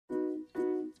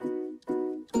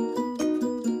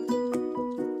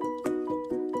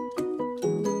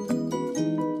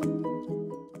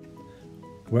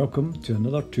Welcome to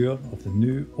another tour of the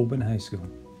new Oban High School.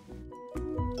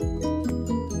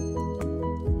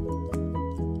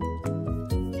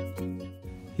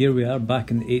 Here we are back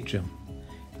in the atrium.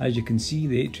 As you can see,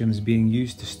 the atrium is being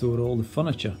used to store all the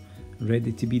furniture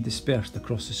ready to be dispersed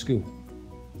across the school.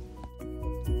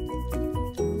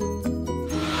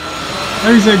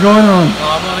 How's it going on?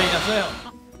 I'm alright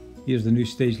yourself. Here's the new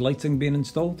stage lighting being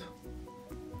installed,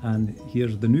 and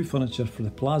here's the new furniture for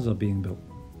the plaza being built.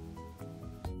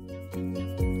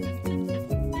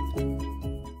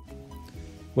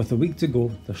 With a week to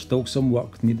go, there's still some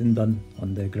work needing done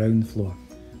on the ground floor,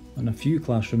 and a few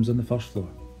classrooms on the first floor.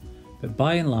 But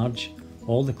by and large,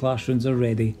 all the classrooms are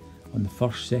ready on the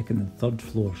first, second and third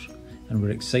floors, and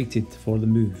we're excited for the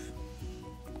move.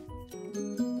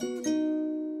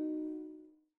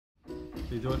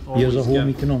 Here's a home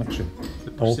economics room,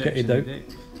 all kitted out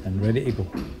and ready to go.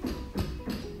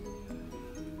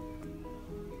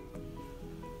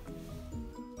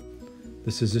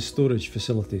 This is the storage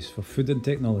facilities for food and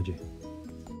technology.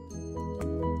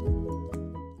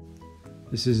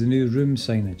 This is the new room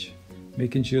signage,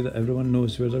 making sure that everyone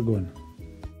knows where they're going.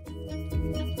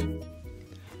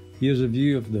 Here's a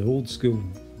view of the old school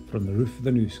from the roof of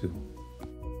the new school.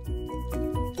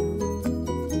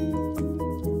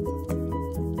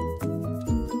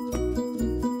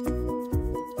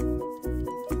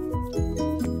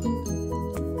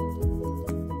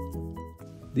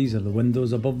 These are the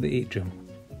windows above the atrium,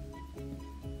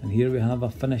 and here we have a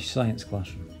finished science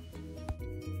classroom.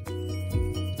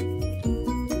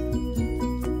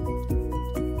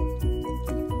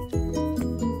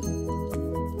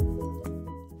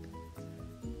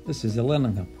 This is the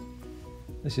Learning Hub.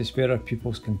 This is where our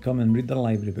pupils can come and read their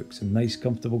library books in nice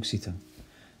comfortable seating.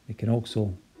 They can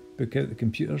also book out the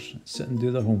computers and sit and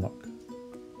do their homework.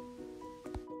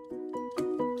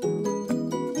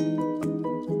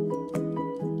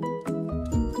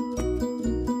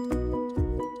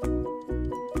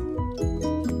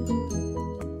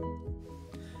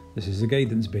 This is the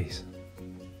guidance base.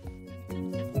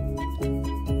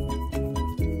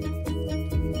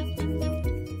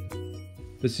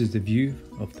 This is the view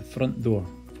of the front door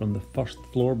from the first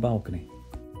floor balcony.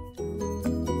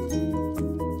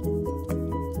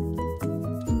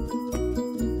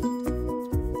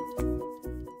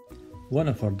 One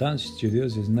of our dance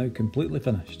studios is now completely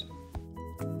finished,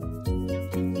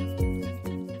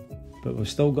 but we've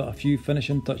still got a few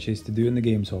finishing touches to do in the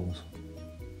games halls.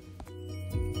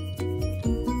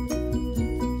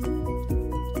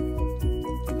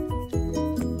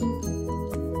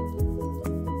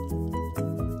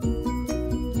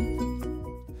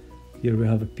 Here we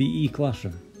have a PE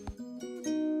classroom.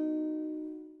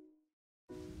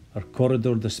 Our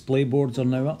corridor display boards are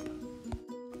now up.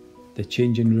 The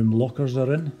changing room lockers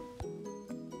are in.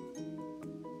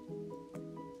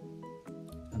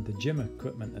 And the gym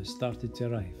equipment has started to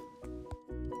arrive.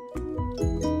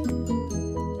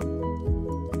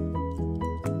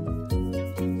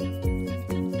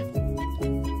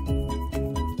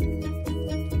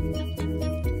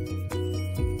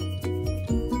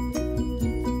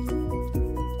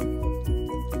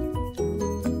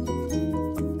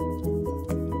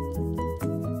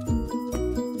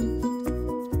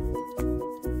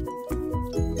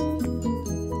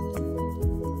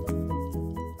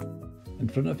 In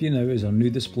front of you now is our new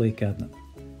display cabinet.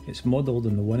 It's modelled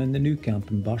on the one in the new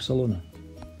camp in Barcelona.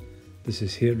 This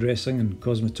is hairdressing and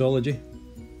cosmetology.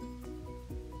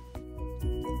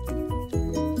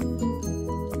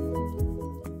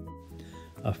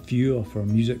 A few of our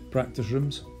music practice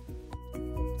rooms.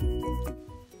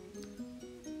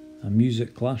 A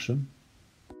music classroom.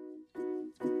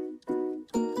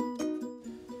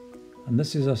 And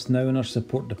this is us now in our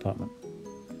support department.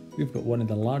 We've got one of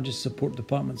the largest support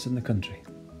departments in the country.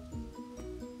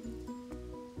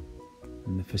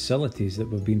 And the facilities that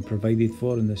we've been provided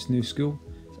for in this new school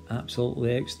is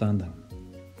absolutely outstanding.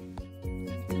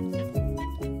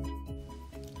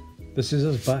 This is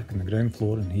us back on the ground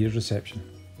floor, and here's reception.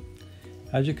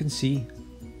 As you can see,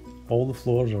 all the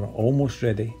floors are almost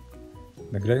ready.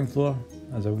 The ground floor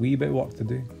has a wee bit of work to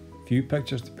do, a few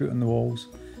pictures to put on the walls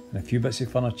and a few bits of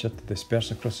furniture to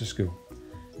disperse across the school.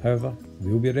 However,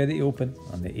 we'll be ready to open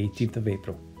on the 18th of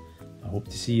April. I hope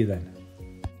to see you then.